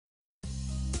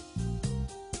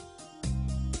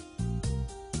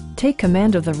Take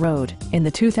command of the road in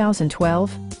the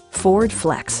 2012 Ford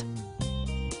Flex.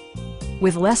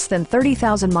 With less than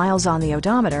 30,000 miles on the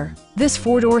odometer, this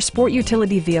four-door sport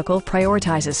utility vehicle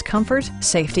prioritizes comfort,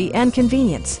 safety, and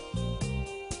convenience.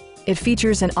 It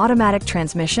features an automatic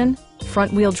transmission,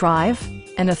 front-wheel drive,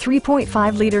 and a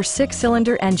 3.5-liter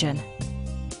six-cylinder engine.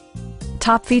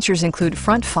 Top features include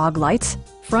front fog lights,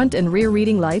 front and rear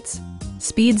reading lights,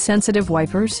 speed-sensitive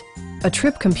wipers, a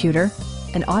trip computer,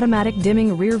 an automatic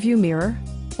dimming rear-view mirror,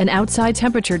 an outside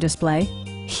temperature display,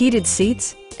 heated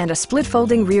seats, and a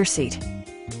split-folding rear seat.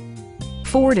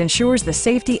 Ford ensures the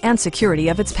safety and security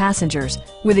of its passengers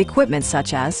with equipment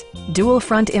such as dual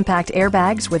front impact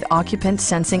airbags with occupant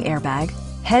sensing airbag,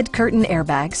 head curtain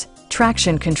airbags,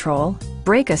 traction control,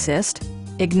 brake assist,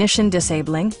 ignition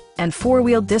disabling, and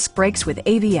four-wheel disc brakes with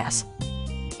ABS.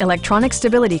 Electronic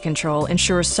stability control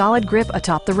ensures solid grip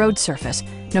atop the road surface,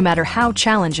 no matter how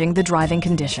challenging the driving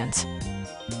conditions.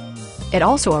 It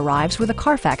also arrives with a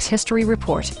Carfax history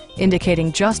report,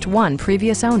 indicating just one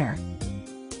previous owner.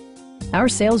 Our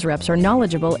sales reps are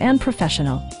knowledgeable and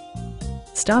professional.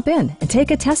 Stop in and take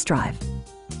a test drive.